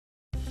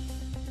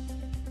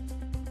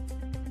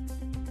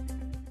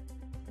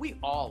We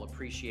all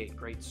appreciate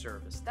great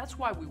service. That's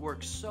why we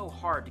work so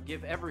hard to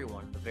give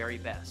everyone the very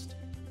best.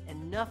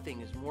 And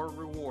nothing is more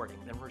rewarding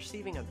than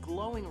receiving a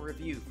glowing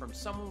review from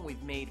someone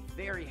we've made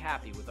very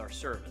happy with our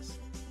service.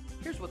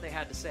 Here's what they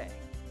had to say.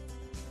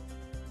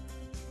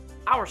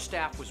 Our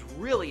staff was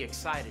really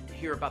excited to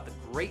hear about the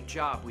great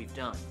job we've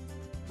done.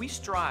 We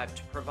strive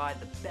to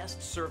provide the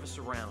best service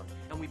around,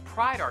 and we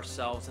pride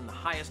ourselves in the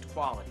highest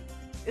quality.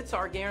 It's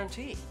our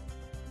guarantee.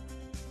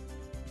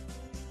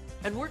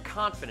 And we're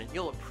confident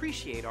you'll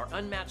appreciate our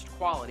unmatched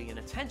quality and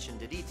attention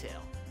to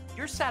detail.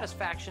 Your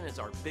satisfaction is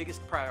our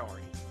biggest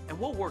priority, and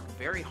we'll work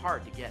very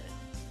hard to get it.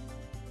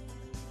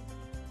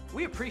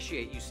 We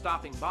appreciate you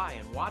stopping by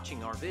and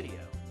watching our video.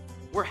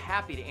 We're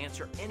happy to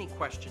answer any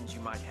questions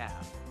you might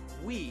have.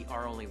 We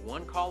are only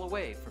one call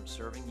away from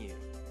serving you.